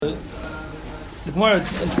the Gemara at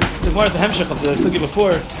the Hemshech of the Sugi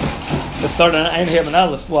before, that started on Ein Hem and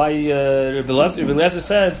Aleph, why Rabbi Eliezer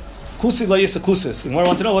said, Kusi lo yisakusis. The Gemara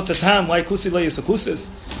want to know what's the time, why Kusi lo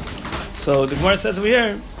yisakusis. So the Gemara says over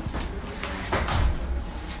here,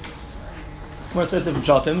 the Gemara says different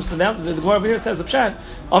Pshatim, so now the Gemara over here says, Pshat,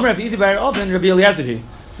 Amr Rabbi Idi Bar Oven, Rabbi Eliezer here.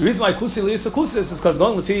 The reason why Kusi lo yisakusis is because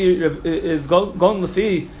going Lefi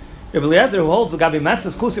Rabbi Eliezer, who holds the Gabi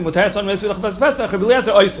Matzah's Kusi, Mutaris on Mesu Lachbas Pesach, Rabbi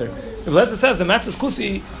Eliezer Oyser. Rabbi Eliezer says the Matzah's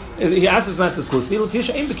Kusi, he asks his Matzah's Kusi,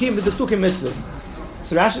 L'tisha Ein Bekim B'Duktukim Mitzvahs.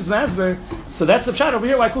 So Rashi's Masber, so that's the pshat over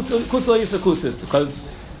here why Kusi Lo Yisa Kusis,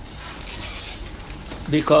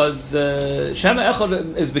 because Shema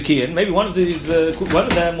Echad is Bekiyin. Maybe one of these,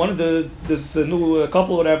 this new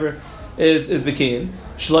couple, whatever, is Bekiyin.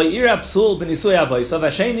 Shloi Ira Psul B'Nisui Avaysav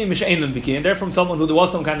Hasheni Mish'Ein Bekiyin. They're from someone who there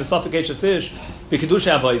was some kind of suffocation sish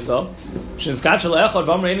B'Kedusha Avaysav. Shinzkat Shel Echad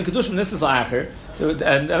V'Amr Ein Kedushin. This is La'acher,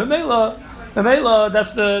 and Mela,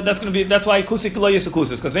 that's why Kusik Lo Yisa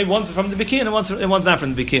Kusis, because maybe one's from the Bekin and one's not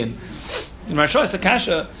from the Bekin. In Marsha is a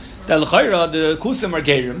kasha that L'chayra the Kusim are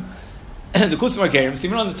Gerim, the Kusim are Gerim. So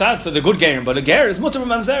even on the side, so they're good Gerim, but a Ger is Mutter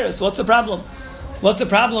Mamzeres. So what's the problem? What's the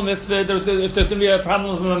problem if there's going to be a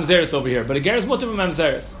problem with Mamzeres over here? But a Ger is Mutter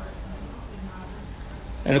Mamzeres,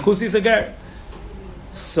 and a Kusi is a Ger.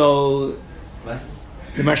 So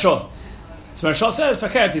the Marsha. So Marsha says,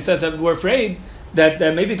 Fakert, he says that we're afraid that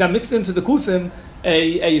maybe got mixed into the kusim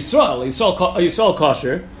a Yisrael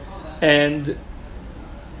kosher, and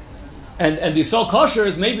the Yisrael kosher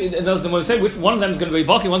is maybe, when we say which one of them is going to be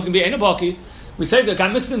baki, one's going to be Eina baki, we say that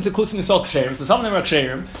got mixed into kusim Yisrael ksherim, so some of them are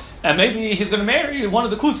ksherim, and maybe he's going to marry one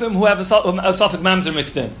of the kusim who have a Safek mamzer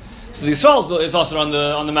mixed in. So the Yisrael is also on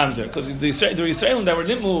the mamzer, because the Yisraelim that were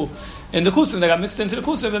nimmu in the kusim, they got mixed into the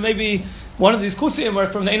kusim, and maybe one of these kusim are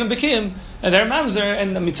from the Einam Bekim, and they're mamzer,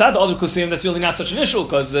 and mitzad the other kusim, that's really not such an issue,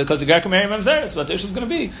 because the guy can marry mamzeres, but the issue is going to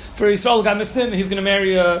be, for Yisrael who got mixed in, he's going to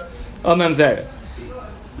marry a mamzeres.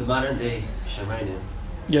 The modern day Shamayim,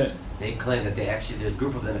 they claim that there's a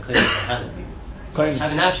group of them that claim they're Kahanim people. So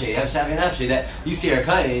Shavi Nafshi, you have Shavi Nafshi, that you see are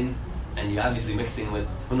Kain, and you're obviously mixing with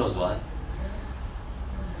who knows what.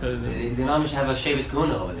 So the Mamish have a Shevet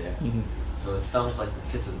Kahuna over there. Mm-hmm. So it's almost like it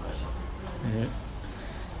fits with the Marsha. Yeah.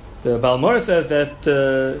 The Balmor says that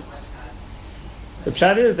the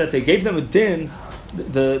pshat is that they gave them a din.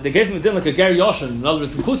 They gave them a din like a Ger Yoshin. In other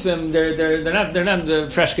words, the Kusim they're not the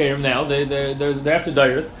fresh Gerim now. They're after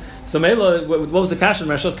Dairis. So Mela, what was the kasha?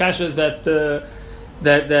 Marsha's kasha is that Ger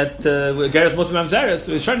is Mutam Mamzeres.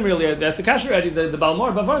 So he's trying to really that's the kasha already. The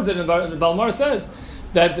Balmor Bavarns it, and the Balmor says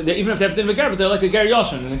that even if they have din of a Ger, but they're like a Ger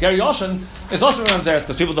Yoshin, and the Ger Yoshin is also Mamzeres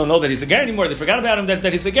because people don't know that he's a Ger anymore. They forgot about him that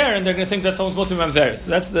he's a Ger, and they're going to think that someone's Mutam Mamzeres.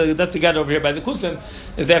 So that's the get over here by the Kusim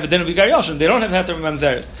is they have a din of a Ger Yoshin. They don't have Heter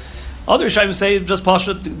Mamzeres. Other Rishayim say just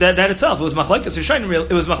Pashut that itself. It was Machlaikas Rishayim.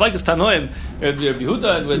 It was Machlaikas Tanoim. Rabbi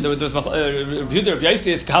Yehuda. There was Rabbi Yehuda. Rabbi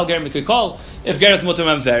Yosef. Kahal Ger Mikri Kol. If Ger is Mutam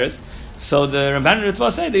Mamzeres. So the Ramban and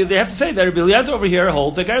Ritva say they have to say that Rabbi Eliezer over here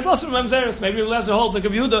holds that Ger is also Mamzeres. Maybe Rabbi Eliezer holds like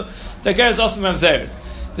Rabbi Yehuda that Ger is also Mamzeres.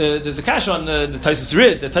 There's a kash on the Taisus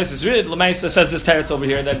Rid. The Taisus Rid Lamaisa says this teretz over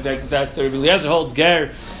here that Rabbi Eliezer holds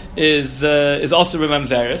Ger is also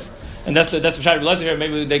Mamzeres. And that's what Rabbi Eliezer here.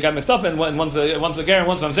 Maybe they got mixed up, and one's a Ger and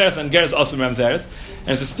one's Mamzeres, and Ger is also Mamzeres. And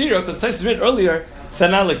it's a stira because Taisus Rid earlier said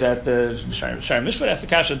not like that. Shar Mishpat asked the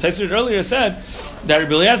kasha. Taisus Rid earlier said that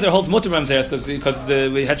Rabbi Eliezer holds Mutar Mamzeres because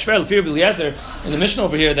we had Shver Lefir Rabbi Eliezer in the Mishnah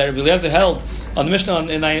over here that Rabbi Eliezer held on the Mishnah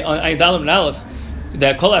in Ayin Dalim and Aleph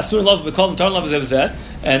that Kol Asur Love B'Kol Mtar Love Zebzeh.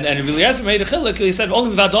 And Rabbi Eliezer made a chiluk. He said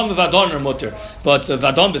only Vadon are mutter, but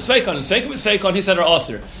Vadon b'Sveikon and Sveikom b'Sveikon he said are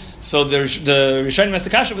aser. So the Rishonim has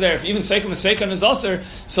the kash over there. If even Sveikom b'Sveikon is aser,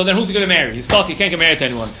 so then who's he going to marry? He's stuck. He can't get married to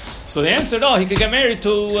anyone. So they answered, he could get married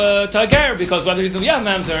to a ger because whether he's a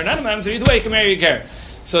mamzer or not a mamzer, either way he can marry a ger.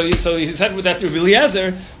 So he said with that Rabbi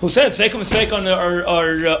Eliezer who said Sveikom b'Sveikon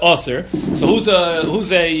are aser. So who's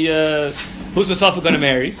a Safek going to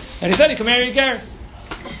marry? And he said he can marry a ger.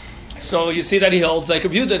 So you see that he holds like a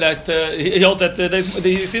Yehuda that he holds that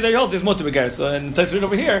you see that he holds his mutar beger. So and Taisus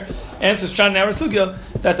over here answers Pshat Nara Sugya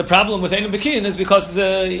that the problem with Einam Bekin is because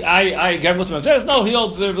I ger mutar mamzeres. No, he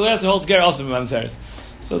holds Rabbi Eliezer holds ger also mamzeres.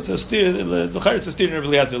 So it's a steer. The chayr is a steer in Rabbi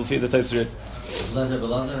Eliezer. Will feed the Taisus. Eliezer,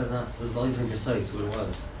 no. So it's always been precise who it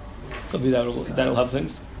was. Could be that'll have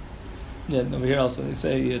things. Yeah, over here also they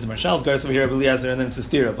say the Marshal's ger over here Rabbi Eliezer, and then it's a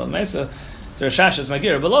steer. But Mesa, there are shashas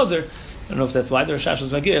magir Rabbi Eliezer. I don't know if that's why there are shashos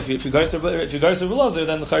magir. If you go to Belazar,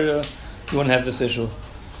 then you won't have this issue.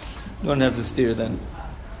 You won't have this steer then.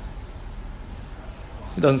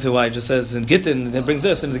 He doesn't say why. He just says in Gittin. It brings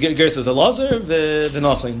this, and the Ger says Elazar the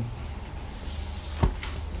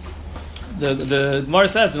Gemara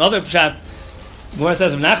says another pshat Gemara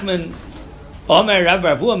says, Nachman, Omer Rav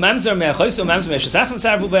Barvu, Mamzer Me'achoyso, Mamzer Me'eshesach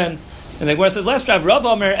Nesarvu Ben. And the Gemara says, last Rav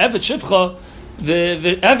Omer, Evet Shivcha,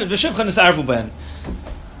 the Evet V'Shivcha Nesarvu Ben.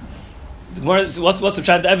 The Gemara, what's the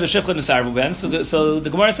pshat? The Evet V'Shivcha Nesarvu Ben. So the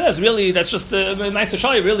Gemara says, really, that's just the Ma'aser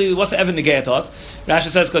Shai. Really, what's the Evet negay to us? Rashi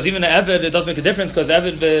says, because even the Evet, it does make a difference, because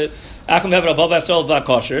Evet Akum Evet Abba B'Asol V'La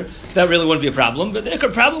Kosher. So that really wouldn't be a problem. But the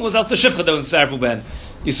Ikar problem was also the Shivcha that was Nesarvu Ben.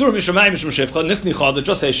 Yisur Mishamayim Mishum Shivcha, Nisni Chad,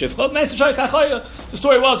 just say Shivcha. Ma'aser Shai Kachaya. The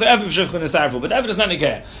story was the Evet V'Shivcha Nesarvu, but Evet is not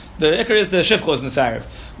negay. The Ikar is the Shivcha is Nesarv.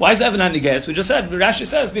 Why is Evet not negay? So we just said, Rashi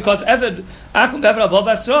says, because Evet Akum Evet Abba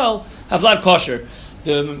B'Asol have Vlad Kosher.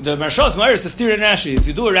 The Marshal's Myers is steering Rashi. As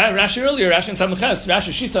you do Rashi earlier, Rashi and Samachas,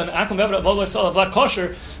 Rashi Shita, and Akum Vevra Abba B'Asol have Vlad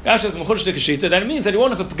Kosher. Rashi is Mechush Shita. That means that he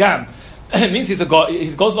won't have a pagam. It means he's a goy.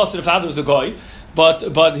 His Ghostbuster, the father is a goy,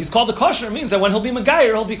 but he's called a kosher. It means that when he'll be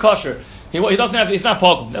Megayer, he'll be kosher. He doesn't have. He's not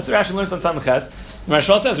pogum. That's what Rashi learned on Samachas.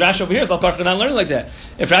 Marshal says Rashi over here is al kosher not learning like that.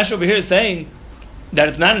 If Rashi over here is saying that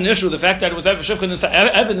it's not an issue, the fact that it was ever shivcha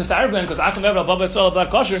evan nisarben because akum ever abba b'asol of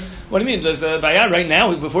kosher. What do you mean? There's Bayah right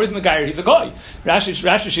now before he's Megayer, he's a goy. Rashi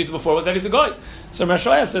shita before was that he's a goy. So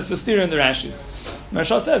Marshal says it's a steer in the Rashis.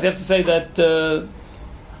 Marshal says you have to say that.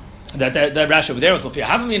 That Rashi over there was Lafia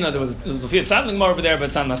Havamina, there was Lafia Tzadling more over there, but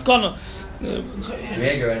it's not Maskana.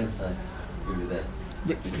 Gregor understand.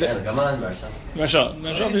 Come on,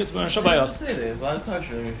 Marsha by us.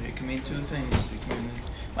 It can mean two things.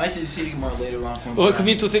 I see the Gemara later on. Well, it can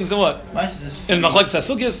mean two things in what? In Machlek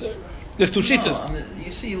Sasugyas, there's two shitas. You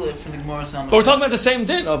see from the Gemara Samachas. But we're talking about the same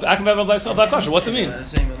din of Akum Vevra B'Asol Kosher. What's it mean? The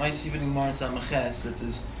same. Might see from the Gemara Samachas that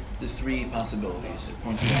there's three possibilities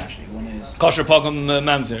according to Rashi. One is kosher pogum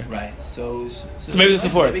mamzer. Right. So maybe it's the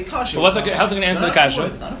fourth. But how's it going to answer the kasha?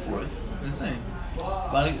 Not a fourth. It's the same.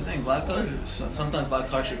 Black kosher. Sometimes black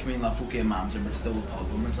kosher can mean lafuke and mamzer, but still a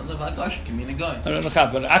pogum, and sometimes black kosher can mean a guy. I don't know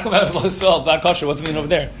how, but Akum Vevra B'Asol black kosher. What's it mean over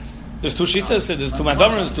there? There's two shitas. There's two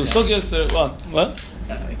mandomers. Two sugyas. What?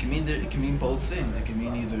 It can mean both things. It can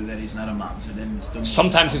mean either that he's not a mamzer, then it's still.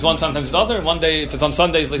 Sometimes he's one, sometimes the other. One day, if it's on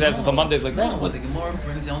Sundays like that, if it's on Mondays like that. No, the Gemara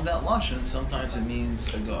brings down that lashon. Sometimes it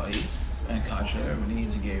means a guy and kasher, but it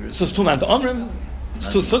means a gay. So it's two mandomrim. It's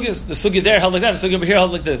two sugyas. The sugya there held like that. The sugya over here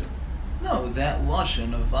held like this. No, that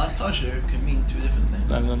lashon of vad kosher can mean two different things.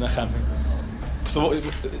 So,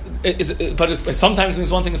 but it sometimes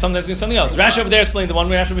means one thing and sometimes means something else. Rashi over there explained the one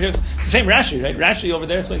way. Rashi over here, it's the same Rashi, right? Rashi over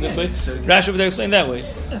there explained this way. Rashi over there explained that way.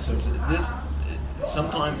 Yeah, so this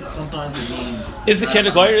sometimes it means. Is the kid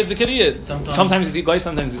a goy or is the kid a yid? Sometimes is he goy,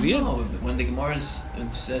 sometimes is he yid. No, when the Gemara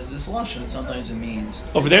says this lashon, sometimes it means.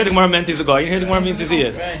 Over there, the Gemara meant he's a goy, and here the Gemara means he's a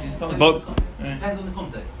yid. Right, depends on the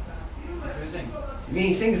context. I mean,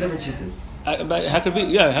 he sings different shittas. How could be?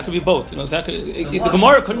 Yeah, how could be both? You know, so the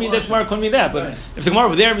Gemara couldn't mean this, Gemara couldn't mean that. But right. If the Gemara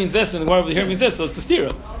over there means this and the Gemara over here means this, so it's the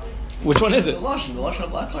stira. Which one is it? The lashon of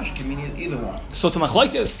black kosher can mean either one. So to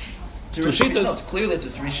machlekes, it's two shitas. No, it's clear that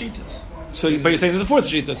there's three shitas. So, but you're saying there's a fourth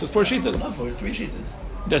shita. So it's four shitas. No, three shitas.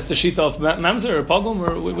 That's the shita of mamzer or pogum,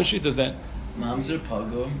 or which shita is that? Mamzer,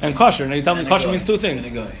 pogum, and kosher. Now you tell me kosher means two things.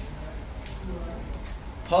 And a guy.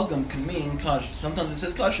 Pogum can mean kosher. Sometimes it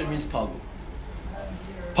says kosher, it means pogum.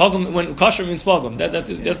 Pogum, when kosher means pogum. That's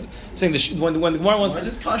saying when the Gemara wants. When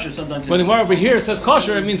it says kosher, sometimes when the Gemara over here says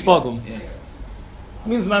kosher, it means pogum. Yeah. It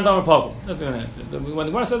means mandam or pogum. That's the answer. When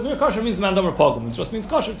the Gemara says kosher, it means mandam or pogum. It just means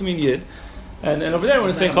kosher to mean yid. And over there, when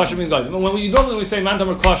it's saying kosher, it means goy. When we normally say mandam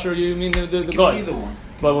or kosher, you mean the goy. Either one.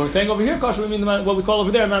 But when we're saying over here kosher, we mean what we call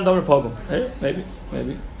over there mandam or pogum.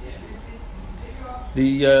 Maybe.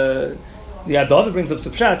 The Adov brings up the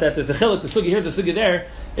pshat that there's a chiluk, the sugi here, the sugi there.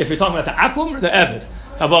 If you're talking about the akum or the eved,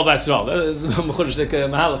 Habal Basral. That is Mechush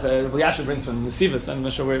Mahalach. Rabbi Yasha brings from Nesivus. I'm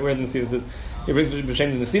not sure where the Nesivus is. He brings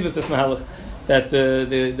B'Shem the Nesivus this Mahalach that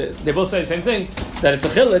they both say the same thing. That it's a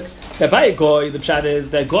chiluk that by a goy the pshat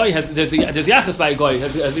is that goy has there's yachas by a goy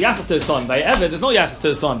has a yachas to his son. By eved there's no yachas to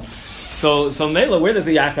his son. So Mela, where does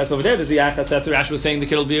the yachas? Over there, there's the yachas. That's what Rashi was saying. The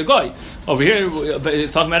kid will be a goy. Over here,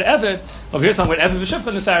 it's talking about eved. Over here, it's talking about eved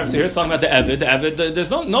v'shivcha nesarv. So here, it's talking about the eved. The eved, there's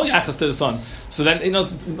no yachas to the son. So then,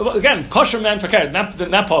 again, kosher man for carrot, not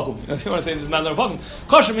pogum. You know what I want to say? Man or pogum.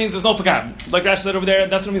 Kosher means there's no pagam. Like Rashi said over there,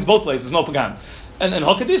 that's what it means both places. There's no pagam. And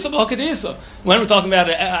hakadisa. When we're talking about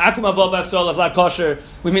akum abal basol of like kosher,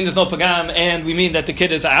 we mean there's no pagam, and we mean that the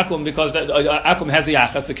kid is akum because that akum has the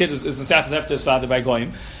yachas. The kid is yachas after his father by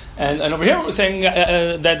goyim. And over here we're saying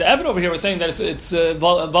that the evidence over here we're saying that it's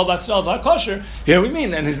bal basol of kosher. Here we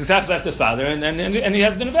mean and he's yachas after his father, and he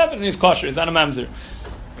has the evidence and he's kosher. He's not a mamzer.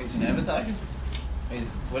 He's an evidence.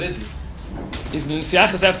 What is he? He's an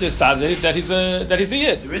yachas after his father that he's a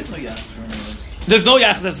yid. There is no yachas for an There's no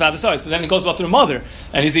yachas after his father. Sorry. So then it goes back to the mother,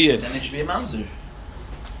 and he's a yid. Then it should be a mamzer.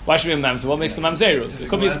 Why should it be a mamzer? What makes the mamzerus? It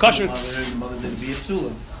could be kosher. The mother did be a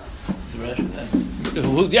psula.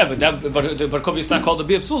 Yeah, but it could be it's not called a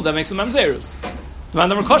bi psul. That makes a mamzerus. The man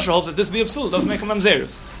that kosher holds that this bi psul doesn't make a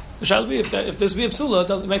mamzerus. The shall be if this bi psula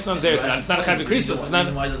doesn't make some mamzerus. It's not a chayv krisus. It's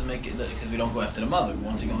not. Why doesn't make it? Because we don't go after the mother.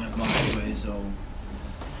 Once you go come up anyway, so.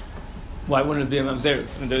 Why wouldn't it be a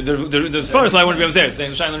mamzerus? I mean, as far as why wouldn't it be a mamzerus?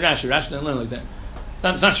 Saying Shai and Rashi didn't learn like that.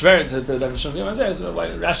 It's not shver that it shouldn't be a mamzerus. Why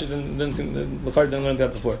Rashi didn't learn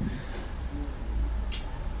that before?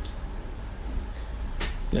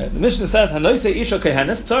 Yeah, the Mishnah says, "Hanoise isha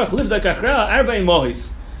kehenes tzarich livda kachra arbei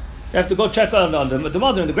mohis." You have to go check on the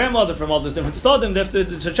mother and the grandmother from all these different stadim. They have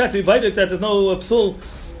to check to be baidik that there's no psul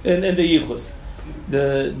in the yichus.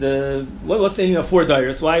 What's the meaning of 4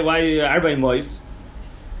 dairas? Why arbei mohis?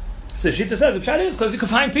 So Shita says the pshat is because you can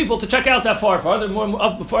find people to check out that farther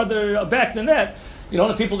back than that. You don't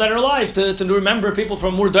have people that are alive to remember people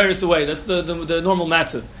from more dairas away. That's the normal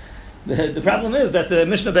matzav. The problem is that the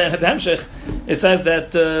Mishnah Behemshech, it says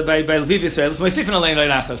that by Lviv Yisrael, it's Moisifin Alein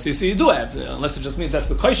Leilachas. You see, you do have, unless it just means that's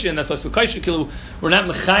Bekoishi, and that's less Bekoishi, we're not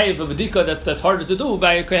Mechayiv of a B'dika that's harder to do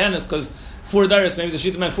by Kohenes, because 4 daris, maybe the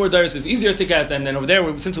Shita meant 4 daris is easier to get, and then over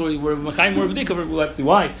there, since we're Mechayim more of a B'dika, we'll have to see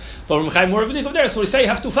why, but we're Mechayim more of a B'dika over there, so we say you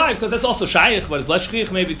have to 5, because that's also Shaykh, but it's less Shchich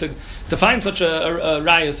maybe to find such a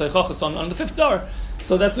Raya, Seichochas on the 5th dar.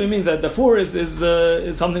 So that's what it means that the 4 is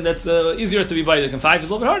something that's easier to be baidik, and 5 is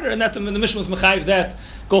a little bit harder. And that the Mishnah was mechayiv that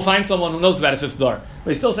go find someone who knows about a 5th dar. But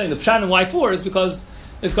he's still saying the pshat and why 4 is because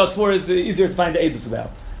 4 is easier to find the edus about.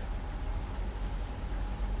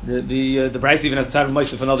 The Bryce even has a type of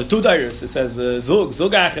ma'aseh for another 2 dairas. It says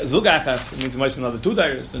zugachas. It means ma'aseh for another 2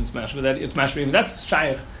 dairas. And it's mashma even that's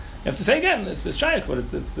shaykh. You have to say again it's shaykh, but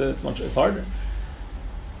it's harder.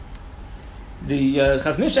 The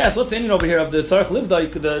Chaznish asks, what's the Indian over here of the Tzarech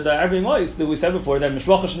Livda, the Arbei Mois that we said before, that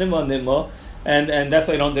Mishwachash Nimma Nimma, and that's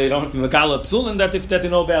why they don't have to Megala Psul, and that they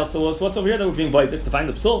know about. So what's over here that we're being baited to find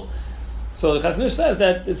the Psul? So the Chaznish says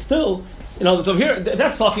that it's still, it's over here,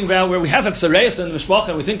 that's talking about where we have a Psareis and Mishwach,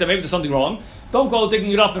 and we think that maybe there's something wrong. Don't go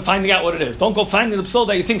digging it up and finding out what it is. Don't go finding the psul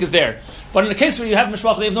that you think is there. But in the case where you have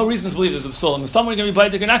mishpach, they have no reason to believe there's a psul. And someone going to be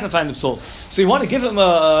baidik, you're not going to find the psul. So you want to give him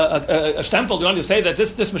a stempel. You want to say that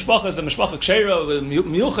this mishpach is a mishpach kshera,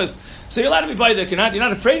 miyuchas. So you're allowed to be baidik. You're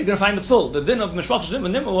not afraid you're going to find the psul. The din of mishpach shnim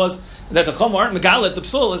and nimma was that the chum aren't megalit the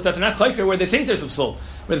psul is that they're not chayker where they think there's a psul.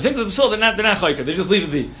 Where they think there's a psul, they're not chayker. They just leave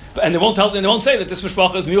it be. And they won't say that this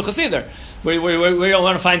mishpach is miyuchas either. Where you don't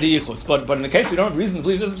want to find the yichus. But in the case we don't have reason to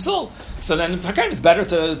believe there's a psul, so then it's better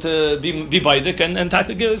to be baidik and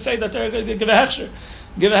say that they're going to give a hechsher.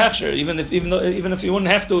 Give a hechsher, even if you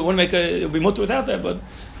wouldn't have to, it wouldn't make it would be mutter without that, but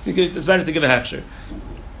it's better to give a hechsher.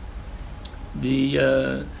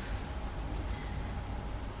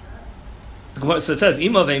 So it says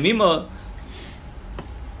ima ve'imima.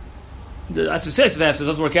 As you say, it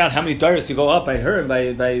doesn't work out how many daris you go up. I heard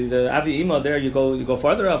by the avi ima there you go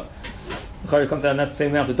farther up. It comes out not the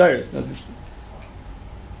same amount of daris. That's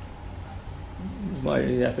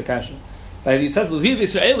the kasha. But it says Lviv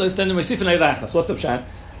Yisraelis, then the Mesifin Eirachas. What's the pshat?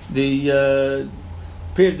 The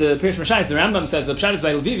Pirish Mashayis, the Rambam says the pshat is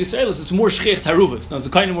by Lviv Yisraelis. It's more shchich taruvas. Now the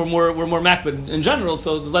kind were more makbid in general,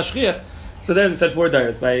 so there's less shchich. So there they said 4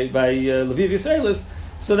 days by Lviv Yisraelis.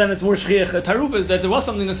 So then it's more shchich taruvas that there was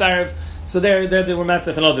something in Sarav. So there they were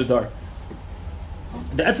matzach another dar.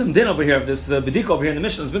 The etzem din over here of this bedika over here in the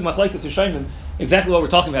Mishnah is big machlekes Yishayim. Exactly what we're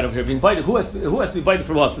talking about over here, being baited. Who has to be baited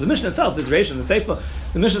for what? So the Mishnah itself, this Reish and the Seifa,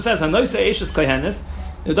 the Mishnah says, "Hanoise eishes kohenes."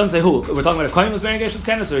 It doesn't say who. We're talking about a kohen was marrying eishes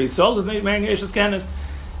kohenes, or Yisrael was marrying eishes kohenes.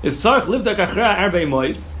 Is tzarich livda kachra arbei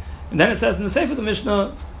mois, and then it says in the Seifa the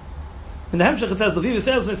Mishnah, in the Hemshech it says Lviv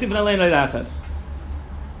Yisrael v'sivin alein leilachas.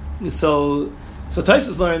 So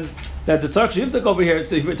Taisus learns that the tzarich shivdak over here.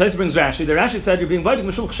 Taisus brings Rashi. The Rashi said you're being baited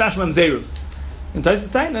mishum chashash mamzerus. And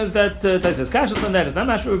Taisus Tain is that Taisus Kashas on that. It's not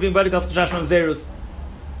much we're being baidik as chashash mamzerus.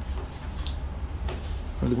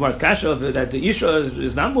 From the Gemara's Kasha that the Isha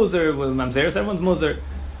is not muzer, with mamzerus everyone's muzer.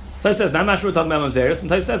 Taisus says not much we're talking about mamzerus,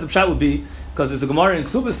 and Taisus says the pshat would be because there's a Gemara in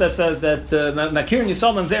Ksubis that says that Makir and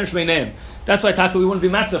Yisrael mamzerus shmei name. That's why Taka we wouldn't be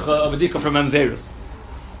matzach of a dika from mamzerus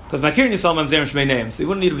because Makir and Yisrael mamzerus shmei name, so you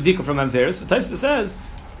wouldn't need a dika from mamzerus. So Taisus says.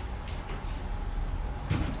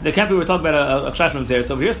 There can't be we're talking about a chashash mamzerus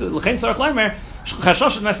over here. So l'chein tzarich leimer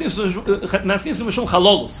chashash masnisu mishum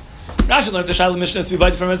chalolus. Rashi learned the Shaila Mishnah to be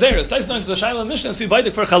baidik for mamzerus. Taisus learned the Shaila Mishnah to be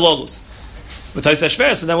baidik for chalolus. But Taisus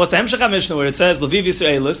shver. So then what's the Hemshech Mishnah where it says Lviv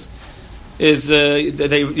Yisraelis is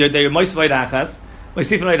they're mois v'idachas,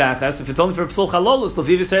 moisif v'idachas. If it's only for psul chalolus,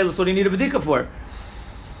 Lviv Yisraelis, what do you need a bedika for?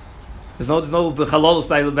 There's no chalolus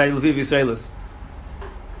by Lviv Yisraelis.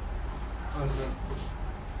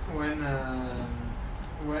 When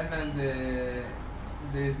when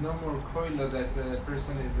there is no more koilo that the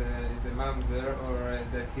person is a mamzer, or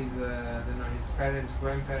that his his parents,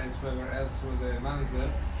 grandparents, whoever else was a mamzer.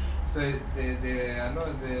 So the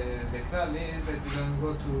klal is that you don't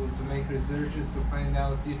go to make researches to find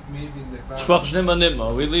out if maybe the past.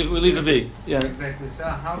 We leave it be. Yeah. Exactly. So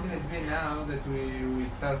how can it be now that we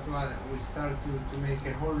start to make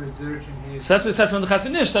a whole research in here? So that's what we said from the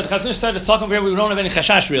Chasinish. That the Chasinish said it's talking where we don't have any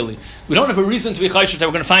chashash really. We don't have a reason to be chayshet that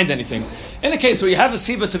we're going to find anything. In a case where you have a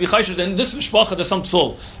siba to be chayshet, in this mishpacha there's some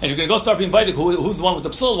psul, and you're going to go start being baidik. Who's the one with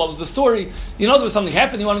the psul? What was the story? You know there was something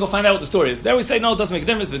happened. You want to go find out what the story is. There we say no, it doesn't make a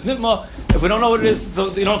difference. It's nitma. If we don't know what it is, so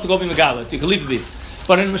you don't have to go be megalit. You can leave it be.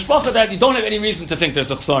 But in mishpacha that you don't have any reason to think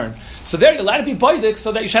there's a chesaron. So there you're allowed to be baidik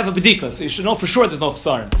so that you should have a bedika. So you should know for sure there's no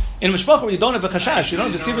chesaron. In mishpacha where you don't have a chashash, you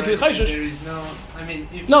don't have the siba to be chayshet. There is no. I mean,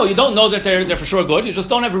 no, you don't know that they're for sure good. You just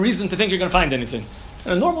don't have a reason to think you're going to find anything.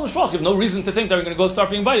 In a normal mishpacha, you have no reason to think that you're going to go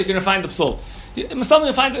start being baidik. You're going to find the psul. You must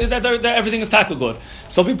find that everything is tackle good.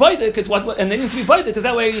 So be baidik, and they need to be baidik because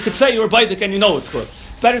that way you could say you're baidik and you know it's good.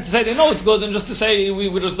 It's better to say they know it's good than just to say we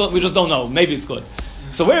just don't know. Maybe it's good.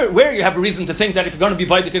 So where you have a reason to think that if you're going to be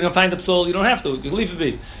baidik you're going to find the psul, you don't have to. You can leave it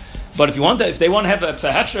be. But if you want that, if they want to have a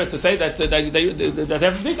psahachra to say that they have a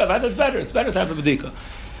bedika, that's better. It's better to have a bedika.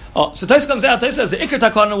 Oh, so Tais comes out. Tais says the ikar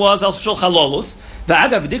takana was al pshul chalolus. The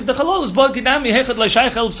agav bedika the chalolus but gidami hechad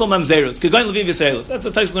leishayich el psul mamzerus. Kegoin leviv yisraelos. That's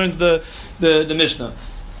what Tais learned the Mishnah.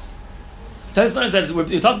 Tais learns that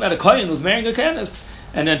you're talking about a kohen who's marrying a kohenes,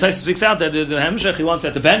 and then Tais speaks out that the hemshech he wants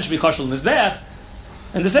that the bench be kosher mizbeach,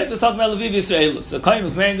 and the Sefer is talking about leviv yisraelos. The kohen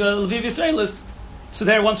who's marrying a leviv yisraelos. So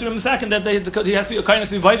there, once we remember second that he has to be a kohen has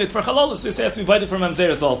to be baidik for chalolus, so he has to be baidik for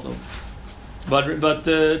mamzerus also. But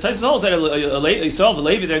Taisus holds that a Yisrael, a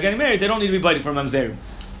Levi, they're getting married, they don't need to be baidik for mamzerim.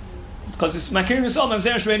 Because it's makirim Yisrael,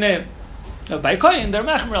 mamzerim shvei by Koyin, they're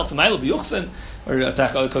machmer, else Mailo b'yuchsen, or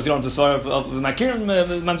because you don't have the svar of makirim,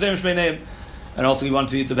 mamzerim shvei and also you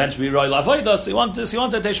want the bench to be royal avoidos, so you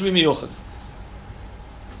want that they should be miyuchas.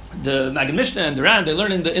 The Magen Mishnah and the Ran, they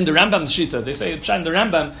learn in the Rambam Shita, they say in the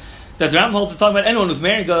Rambam, that the Rambam holds is talking about anyone who's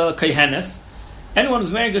marrying a kohenes,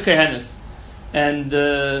 and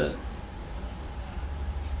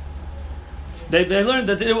They learned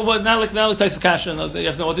that it was not like Taisus Kasha, you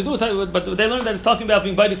have to know what to do with it, but they learned that it's talking about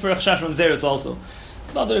being baidik for a chashash from Zeres also.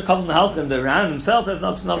 It's not that a couple Mahalchim, the Ran himself has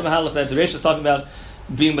not a Mahalch that the Reish is talking about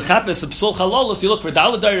being mechapes, a psul chalolus, you look for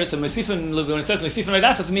daladaris, and mesifin, when it says mesifin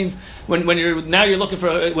reidachas, it means when you're looking for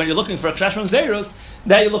a chashash from Zeres,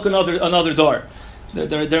 that you look another door.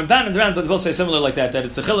 They're ban and the Ran, but they both say similar like that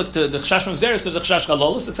it's a chiluk to the chashash from Zeres to the chashash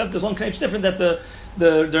chalolus, except there's one case different that the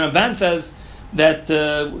Ramban says that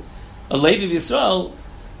a Levi of Yisrael,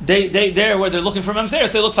 they where they're looking for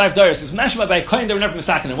mamzeres, they look 5 daris. It's mashma by a kohen, they were never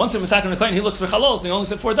misakin. Once they're misakin a kohen, he looks for chalos, and they only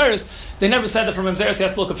said 4 daris. They never said that for mamzeres he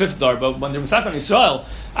has to look a 5th dar. But when they're misakin Yisrael,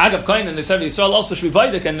 agav kohen, and they said Yisrael also should be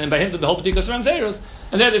baidik, and by him the whole bedikas for mamzeres,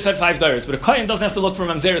 and there they said 5 daris. But a kohen doesn't have to look for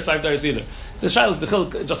mamzeres 5 daris either. The shayla is the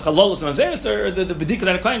chiluk just chalos and mamzeres, or the bedika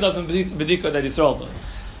that a kohen does and bedika that Yisrael does.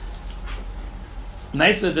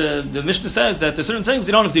 Nice. The Mishnah says that there's certain things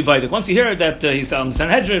you don't have to be baidik. Once you hear that he's on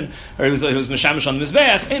Sanhedrin or he was mishamish on the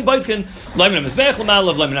mizbeach, in baitkin loimin mizbeach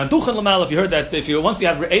l'malav, loimin duchen l'malav. You heard that once you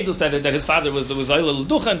have edus that his father was oil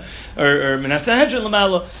duchen or min Sanhedrin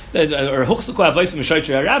l'malav or huchsuku avaysim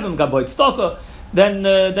mishoycher arabim gaboit staka, then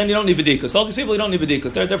you don't need bedikas. All these people you don't need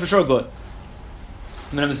bedikas. They're for sure good.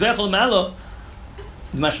 Min mizbeach l'malav,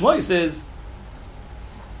 the mashmoy says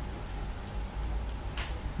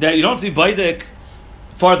that you don't have to be baidik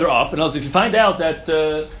farther up, and also if you find out that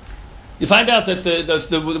the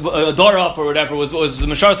door up or whatever was the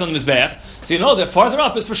masharas on the mizbeach, so you know that farther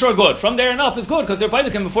up is for sure good. From there and up is good because they're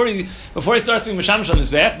baidik him before he starts being mishamish on the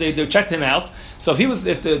mizbeach. They checked him out. So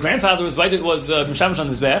if the grandfather was mishamish on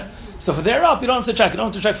the mizbeach, so for there up you don't have to check. You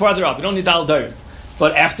don't have to check farther up. You don't need dal daris.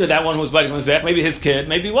 But after that one who was baidik on the mizbeach, maybe his kid,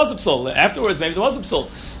 maybe it was a psul. Afterwards, maybe there was a psul.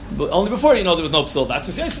 But only before there was no psul. That's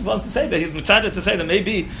what Yosef wants to say, that he's mitzaded to say that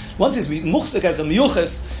maybe once he's muchsik as a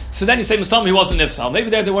miyuchas, so then you say Mustam he wasn't nifsal. Maybe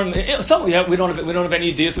they weren't. Some we don't have any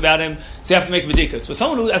ideas about him, so you have to make bedikas. But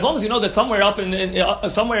someone who, as long as you know that somewhere up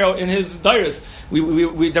somewhere in his dairis,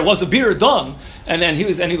 there was a beer done, and he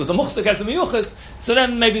was a muchsik as a miyuchas. So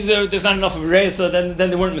then maybe there's not enough of a race. So then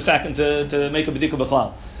they weren't misakin to make a bedika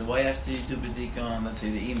b'chlal. So why after you do bedika on, let's say,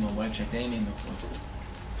 the email, why check the email for?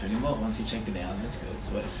 Anymore. Once you check it out, that's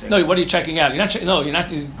good. So what are you checking out? You're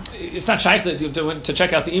not. It's not shaykh to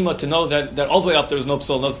check out the email to know that all the way up there is no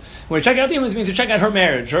psul. When you check out the email, it means you check out her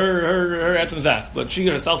marriage, her etzem zach. But she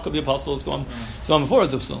herself could be apostle if the one before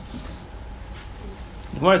is a psul.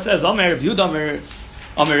 The Gemara says, "I'll marry if you damer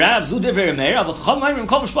Amirav zu dever meir, aber Chacham Maimrim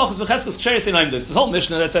kol mishpachas b'cheskes ksheres in This whole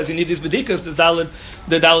Mishnah that says you need these bedikas,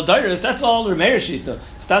 the dalad dairis, that's all Remeir shita.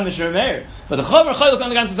 Stam Mishnah Remeir. But the Chacham Chaylik on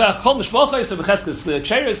the ganze Sach, kol mishpachas b'cheskes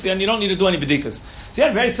ksheres, and you don't need to do any bedikas. So you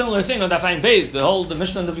had a very similar thing on that fine base. The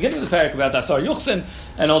Mishnah in the beginning of the parak about Asar Yuchsin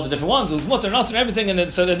and all the different ones. It was Mutter and Asar and everything,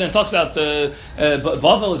 and so then it talks about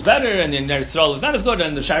Bavel is better, and Eretz Yisrael is not as good,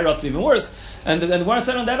 and the Shairot is even worse. And the Gemara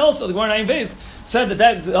said on that also. The Gemara Nine Base said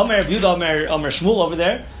that Omer viewed Omer Shmuel over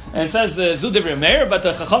there, and it says Zu Divrei Meir, but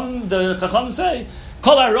the Chacham say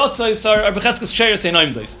Kol HaRotzos are b'cheskes ksheres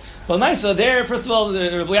einoim dos. But Maisa there, first of all,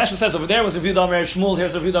 the Rabbi Yasha says over there was reviewed Omer Shmuel,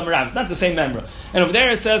 here's reviewed Omer Rav. It's not the same member. And over there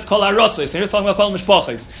it says Kol HaRotzos, and here's talking about Kol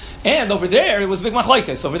Mishpachos. And over there it was big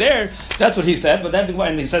machlokes. Over there, that's what he said. But then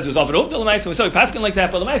and he says it was over the Maisa. We saw he passing like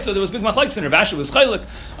that. But the Maisa there was big machlokes, and Rav Ashi was chaylik,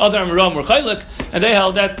 other Amaram were chaylik, and they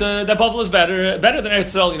held that that Bavel is better than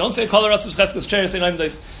Eretz Yisrael. You don't say Kol HaRotzos b'cheskes ksheres einoim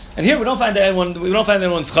dos. And here we don't find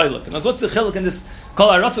anyone's chaylik. And what's the chaylik in this? Kol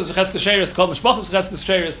HaRotzos b'cheskes ksheres, Kol Mishpachos b'cheskes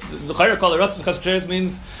ksheres. The Chayr Kol HaRotzos b'cheskes ksheres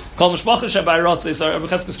means Kol Mishpachos she'ba'Rotzos are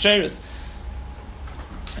b'cheskes ksheres.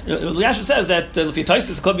 Yashav says that Lefi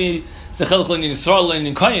Taisus it could be Zechel in Yisrael and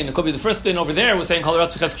in Kayin. It could be the first thing over there was saying Kol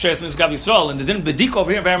HaRotzos b'cheskes ksheres means Gabi Yisrael, and they didn't bedik over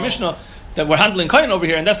here by our Mishnah that we're handling Kayin over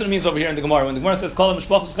here, and that's what it means over here in the Gemara. When the Gemara says Kol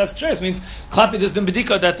Mishpachos b'cheskes ksheres means Klapi this din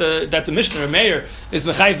bedika that the Mishnah or Meir is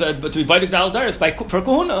mechayv to be baidik dal daris by for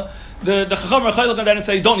Kahuna. The Chacham are chaylik on that and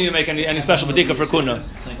say you don't need to make any special bedika for Kahuna.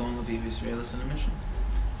 It's like only Levi Israelis in a mission.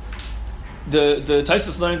 The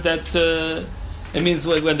Taisus learned that it means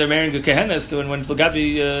when they're marrying a kehenes, when it's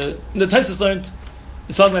Lagabi. The Taisus learned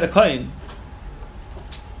it's talking about a kohen.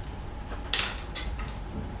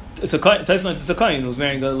 It's a kohen. Taisus learned it's a kohen who's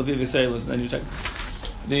marrying a Levi Yisraelis. And then you take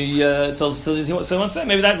so one say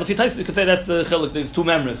maybe that Levi Taisus you could say that's the chiluk. There's two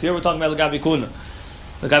memories. Here we're talking about Lagabi Kuna.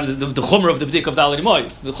 The chumrah of the b'dik of Dalei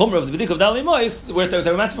Mois. The chumrah of the b'dik of Dalei Mois, where they're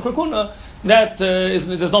matzvah for kuna, that is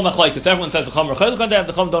there's no machlokes. Everyone says the chumrah chaylik on that.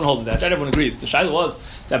 The chum don't hold that. That everyone agrees. The shaila was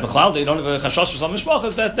that b'chlal they don't have a chashash for some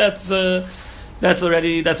mishpachas. That's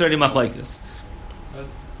already machlokes. But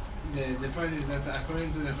the point is that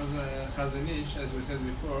according to the Chazon Ish, as we said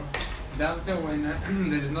before, Davka when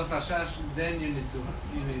there is no chashash, then you need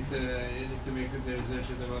to make the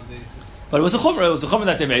researches about the. But it was a chumrah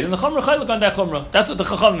that they made, and the chumrah chaylik on that chumrah. That's what the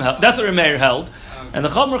chacham held. That's what Remeir held, and the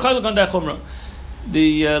chumrah chaylik on that chumrah.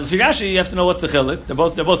 The Rashi, you have to know what's the chiluk. They're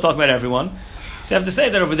both talking about everyone. So you have to say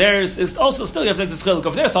that over there is also still you have to take this chiluk.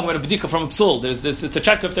 Over there is talking about a bedika from a psul. It's to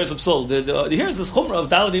check if there's a psul. Here's this chumrah of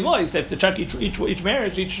dalad mois. They have to check each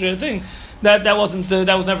marriage, each thing. That was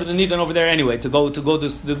never the need over there anyway to do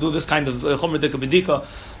this kind of chumrah bedika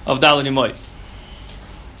of dalad mois.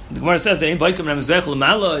 The Gemara says they ain't baikim ramizvech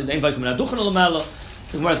l'mala, they ain't baikim raduchen l'mala.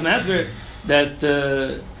 So the Gemara's masber that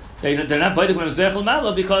they're not baikim ramizvech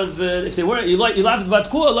l'mala because if they were, you laughed about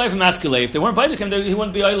kua life masculate. If they weren't baikim, he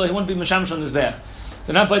wouldn't be oila, he wouldn't be mashamish on his bech.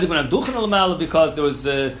 They're not baikim raduchen l'mala because there was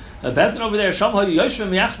a bezin over there. Sham ha yoshvim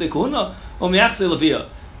miyachse kuna or miyachse levia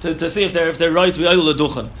to see if they're right to be oila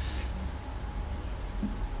l'duchen.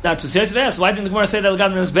 Now, to say this, why didn't the Gemara say that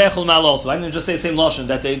L'gam is Bechel Mal also? Why didn't they just say the same lashon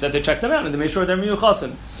that they checked them out and they made sure they're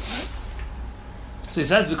miyuchasim? So he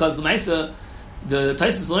says because the Maisa, the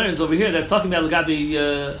Taisus learns over here that's talking about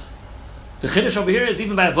L'gabi. The Chiddush over here is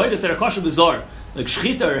even by avoidus that are kosher bizarre, like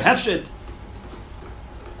shchita or hefshit.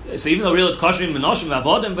 So even though real it's kosher in menoshim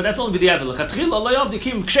avodim, but that's only b'diavad. L'chatchila Allah yav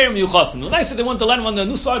dikim ksher miyuchasim. The Maisa they want to let him on the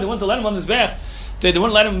nusar, they want to let him on his bech. They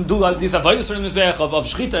wouldn't let him do these avoidus for the mizbech of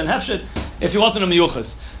shchita and hefshit if he wasn't a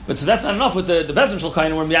miyuchas. But so that's not enough with the bezin shel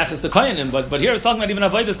kayin or miyachas the kayinim. But here it's talking about even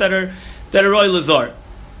avoidus that are royal lazar.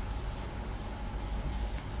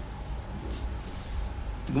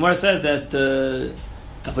 The Gemara says that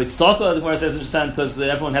Gabayit Stalker. The Gemara says understand because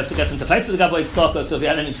everyone gets into fights with the Gabayit Stalker. So if you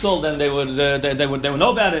had any psul, then they would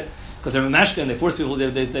know about it because they're mashka and they force people.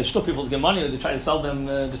 They shtup people to get money. Or they try to sell them.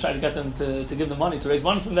 They try to get them to give them money to raise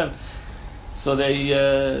money from them. So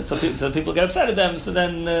so people get upset at them. So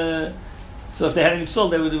then, so if they had any psul,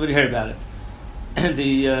 they would hear about it. And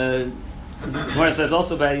the Gemara says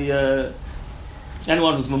also by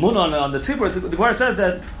anyone who's mamun on the tzibur. The Gemara says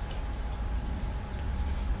that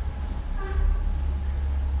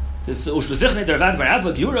this ushbezichnei dervad barav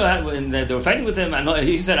Gura when they were fighting with him.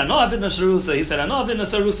 He said, "I know I've been a sharusa." He said, "I know I've been a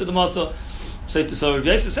sharusa." The masa. So Rabbi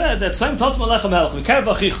Yosef said that same tasma lechem melech mikarev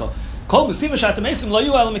achicha. Kol mesimas atamesim lo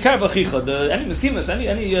yu al mikarev achicha. Any mesimas,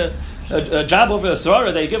 any job over a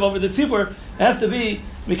sorara that you give over the tzibur has to be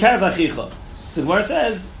mikarev achicha. So the Gemara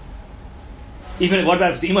says, even what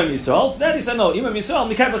about if it's imam Yisrael? So then he said, no, imam Yisrael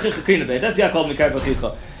mikarev achicha krinabe. That's called mikarev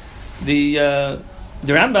achicha. The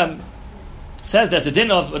Rambam says that the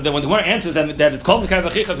din of when the Gemara answers that it's called Mikarev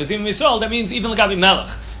Achicha for Zimim Yisrael, that means even Lagabi Melech.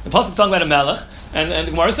 The pasuk is talking about a Melech, and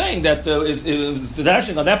the Gemara is saying that it was the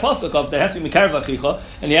dashing on that pasuk of there has to be Mikarev Achicha,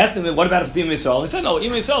 and he asked him, what about if Zimim Yisrael? He said, no,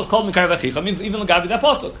 Zimim Yisrael is called Mikarev Achicha, means even Lagabi that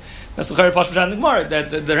pasuk. That's the Chayr Pashut in the Gemara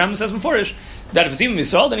that the Rambam says before that if it's even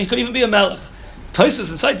Yisrael, then he could even be a Melech.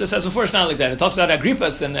 Toysus inside this says before not like that. It talks about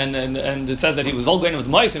Agrippas and it says that he was all going with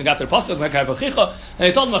the mice and he got their pasuk Mekarev Achicha, and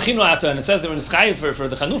they told him Achinu Ata, and it says they were in the sky for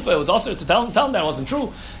the Chanufa. It was also to tell him that it wasn't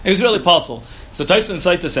true. It was really possible. So Toysus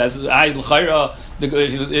inside this says I L'Chayra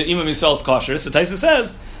Imam Yisrael's kosher. So Toysus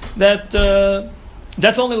says that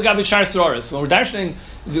that's only L'Gabi Shar Sororis. When we're darshaning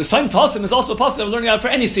the same Tosim is also possible learning out for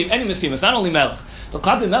any Mesim. It's not only Melech. The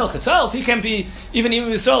Klabi Melech itself, he can be even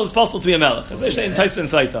Imam Yisrael is possible to be a Melech. As I say in Toysus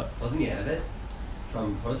inside that. Wasn't he Abed?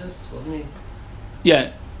 From Hodis, wasn't he?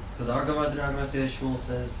 Yeah. Because our Gemara say that Shmuel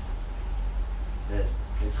says that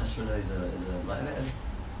his Hashmana is a Ma'amed.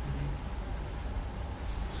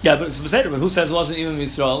 Yeah, but it's Beseder, but who says it wasn't even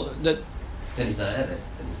Yisrael? Then he's not Abed,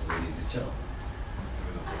 then he's Yisrael.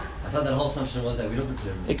 I thought that whole assumption was that we don't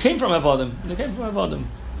consider him. It came from Avodim. It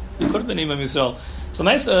could have been Imam Yisrael. So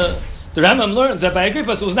the Rambam learns that by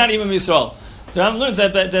Agrippas it was not Imam Yisrael. The Rambam learns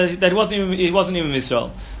that he wasn't Imam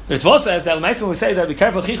Yisrael. The Ritva says that when we say that we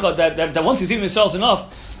care for Chicha, that once he's Imam Yisrael is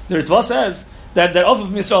enough, the Ritva says that Av of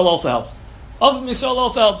Yisrael also helps. Av of Yisrael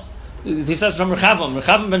also helps. He says from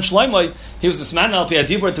Rechavim ben Shloimeh, he was this man Al Pi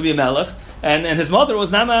Adibur to be a Melech, and his mother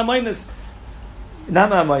was Nama Amaynis.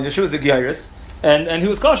 She was a Geiris. And he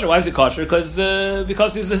was kosher. Why was he kosher? Because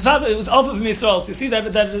his father, it was off of Yisrael. So you see that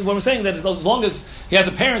when we're saying that as long as he has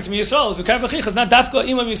a parent in Yisrael, it's not Dafka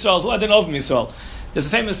Imam Yisrael, who adin of Yisrael. There's a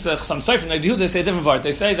famous Chassam Sofer in Yehuda, they say a different word.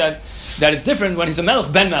 They say that it's different when he's a Melech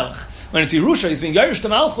ben Melech. When it's Yerusha, he's being Yerush to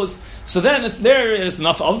Malchus, so then it's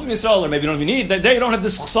enough of Yisrael, or maybe you don't even need. There you don't have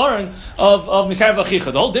this chsaron of Mikarev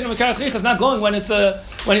Achicha. The whole din of Mikarev Achicha is not going when it's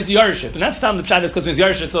Yeruship. And that's time the Pshat is because it's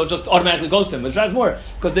Yeruship, so it just automatically goes to him. But Pshat more,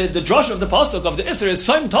 because the drush of the pasuk of the Isser is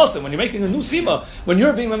Soim Tosim, when you're making a new Sima, when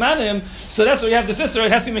you're being Mamanim, so that's why you have this Isser,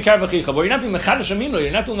 it has to be Mikarev Achicha. But you're not being Mechadash Aminu,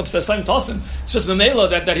 you're not doing a Soim Tosim. It's just Mamela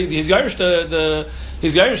that he's Yerush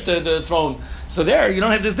the throne. So there, you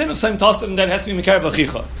don't have this din of Soim Tosim that has to be Mikarev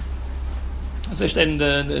Achicha. So in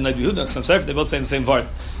Rabbi Yehuda, Chassam Sofer, they both say the same word.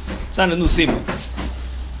 It's not a new simon.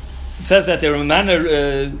 It says that they were a man.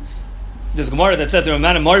 There's a Gemara that says they were a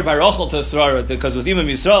man of Mori Barochel to Sarara because it was Imam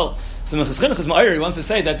Yisrael. So Mechas Chinuch Ma'ir, he wants to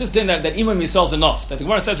say that this din that Imam Yisrael is enough. That the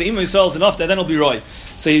Gemara says that Imam Yisrael is enough, that then it'll be Roy.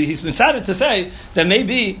 So he's been decided to say that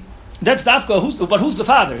maybe that's Dafka. Who's the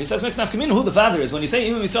father? He says makes nafkamina who the father is. When you say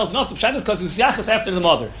Imam Yisrael is enough, the pshat is because he was Yachas after the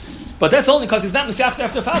mother. But that's only because he's not Mesiachas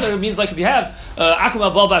after the father. It means like if you have Akum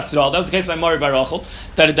Abal Basral, that was the case by Mori Barochel,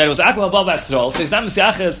 that it was Akum Abal Basral, so he's not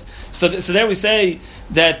Mesiachas. So there we say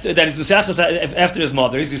that he's Mesiachas after his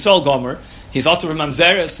mother. He's Yisrael Gomer. He's also from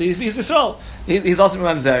Mamzeres. He's Yisrael. He's also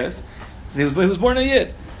from Mamzeres. He was born a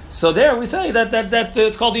Yid. So there we say that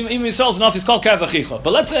it's called Imam Yisrael's enough. He's called Kav Achicha.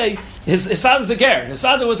 But let's say his father's a ger. His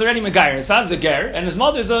father was already Megayer. His father's a ger, and his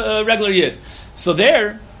mother's a regular Yid. So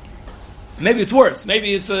there. Maybe it's worse.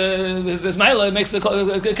 Maybe it's his Maila makes a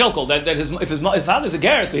kilkul that if his father's a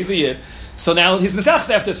ger, so he's a Yid. So now he's Mesachas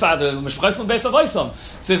after his father. So he's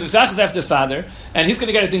Mesachas after his father, and he's going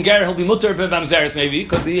to get a din ger. He'll be mutter b'mamzeres maybe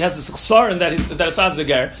because he has this chsaron that his father's a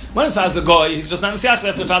ger. When his father's a goy, he's just not Mesachas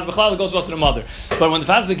after the father. B'chlal goes to the mother. But when the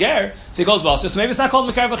father's a ger, so he goes well. So maybe it's not called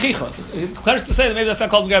Mekarev Achicha. He declares to say that maybe that's not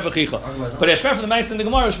called Mekarev Achicha. But it's fair from the Meis in the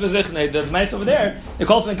Gemara, the Meis over there, it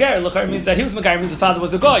calls Meger. L'char means that he was Meger, means the father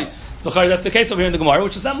was a goy. So that's the case over here in the Gemara,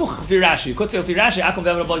 which is not much for Rashi. Could say for Rashi, Akum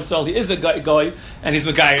Ve'Avra B'Al Yisrael, he is a goy and he's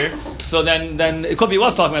Megayer. So then it could be he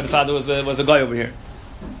was talking about the father was a guy over here.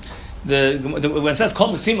 When it says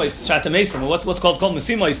Kol Mesimos Shat Mesim, what's called Kol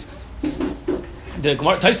Mesimos? The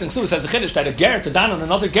Gemara Tyson Ksubas says a chiddush that a ger to dan on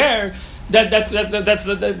another ger. That's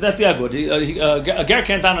yeah good. A ger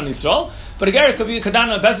can't dan on Yisrael, but a ger could dan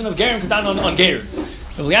on a bezin of ger and could dan on ger.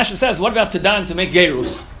 Rabbi Yasha says, what about to dan to make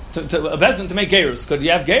gerus? A bezin to make gerus. Could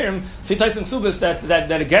you have gerim? If he Tyson Ksubas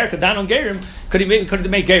that a ger could dan on gerim, could he make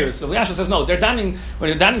gerus? So Rabbi Yasha says no. They're danning when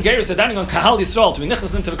you're danning gerus. They're danning on kahal Yisrael to be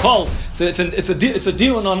nichnas into the call. It's a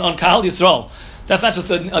diun on kahal Yisrael. That's not just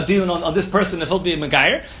a diun on this person if he'll be a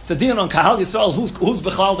Megayer. It's a diun on Kahal Yisrael who's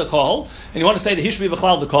Bechlal the Kohol, and you want to say that he should be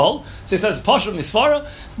Bechlal the Kohol. So he says Pashup Misfara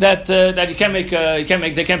that you can't make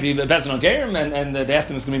they can't be Bezin on Gerim, and they asked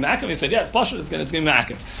him it's going to be Ma'akim. He said yeah, it's Pashup, it's going to be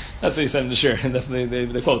Ma'akim. That's what he said in the shir, and that's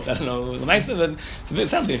the quote. I don't know the Ma'asim, but it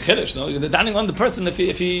sounds like a chiddush. No, they're danning on the person if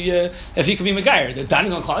he could be Megayer. They're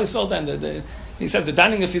danning on Klal Yisrael. Then he says they're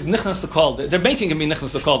danning if he's nichnas the call. They're making him be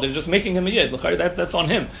nichnas the call. They're just making him a yid. That's on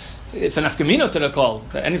him. It's an afkamina to the call.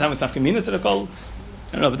 Anytime it's afkamina to the call,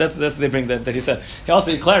 I don't know, but that's they bring that he said. He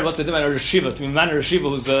also declared what's the difference of Shiva to be a man or a Shiva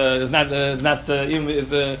who's is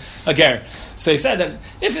a ger. So he said that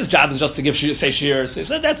if his job is just to say shir, so he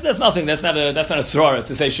said that's nothing. That's not a srora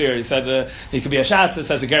to say shir. He said he could be a shatz. It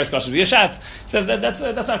says a ger should be a shatz. He says that's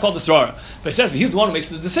not called a srora. But he says if he's the one who makes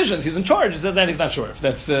the decisions, he's in charge. He says that he's not sure if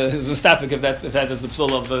that's mustapik if that is the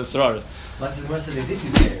psul of sroras. They did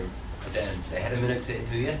use ger at the end. They had a minute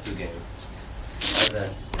to yes to ger.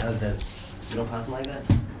 How's that? You don't pass them like that?